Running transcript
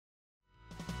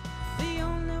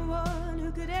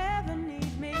who could ever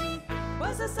need me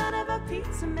was the son of a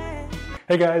pizza man.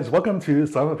 Hey guys, welcome to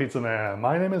SonofaPizzaMan.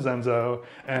 My name is Enzo,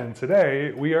 and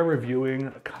today we are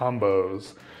reviewing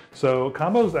combos. So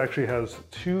combos actually has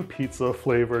two pizza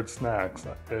flavored snacks,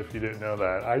 if you didn't know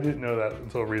that. I didn't know that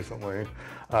until recently,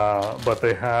 but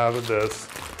they have this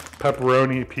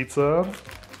pepperoni pizza,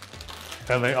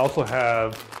 and they also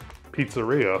have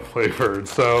pizzeria flavored.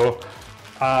 So,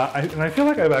 I feel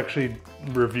like I've actually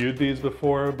reviewed these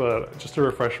before, but just to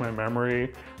refresh my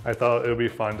memory, I thought it would be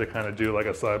fun to kind of do like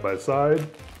a side-by-side.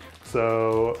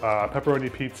 So,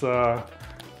 pepperoni pizza,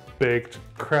 baked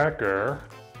cracker.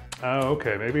 Oh,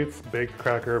 okay, maybe it's baked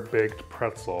cracker, baked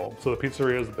pretzel. So the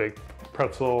pizzeria is baked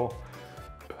pretzel,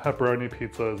 pepperoni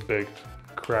pizza is baked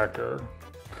cracker.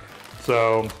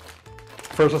 So,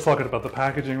 first let's talk about the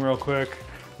packaging real quick.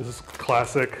 This is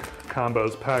classic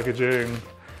combos packaging.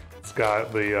 It's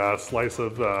got the slice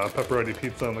of pepperoni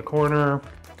pizza in the corner.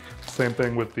 Same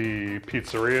thing with the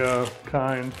pizzeria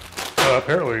kind.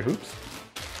 Apparently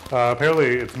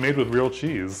it's made with real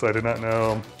cheese. I did not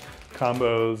know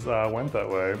combos went that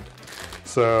way.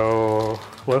 So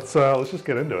let's just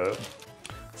get into it.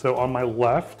 So on my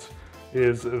left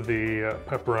is the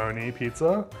pepperoni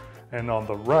pizza, and on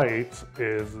the right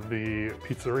is the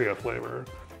pizzeria flavor.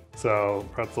 So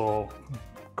pretzel,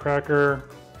 cracker.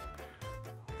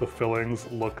 The fillings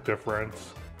look different.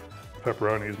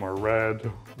 Pepperoni is more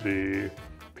red. The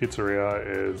pizzeria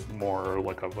is more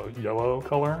like of a yellow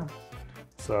color.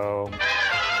 So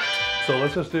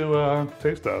let's just do a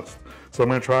taste test. So I'm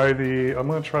gonna try the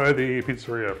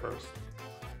pizzeria first.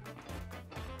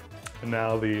 And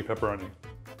now the pepperoni.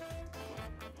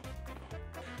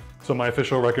 So my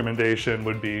official recommendation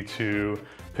would be to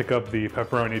pick up the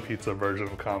pepperoni pizza version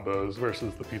of combos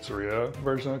versus the pizzeria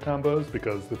version of combos,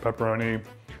 because the pepperoni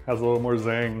has a little more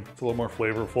zing, it's a little more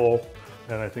flavorful,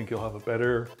 and I think you'll have a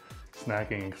better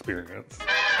snacking experience.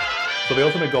 So the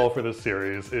ultimate goal for this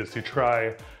series is to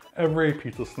try every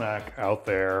pizza snack out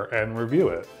there and review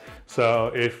it.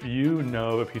 So if you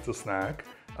know a pizza snack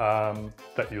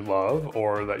that you love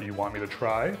or that you want me to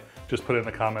try, just put it in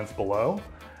the comments below.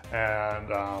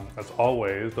 And as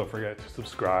always, don't forget to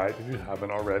subscribe if you haven't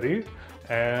already.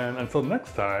 And until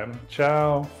next time,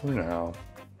 ciao for now.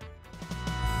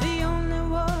 The only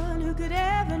one who could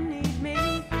ever need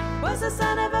me was the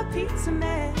son of a pizza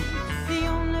man. The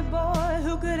only boy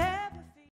who could ever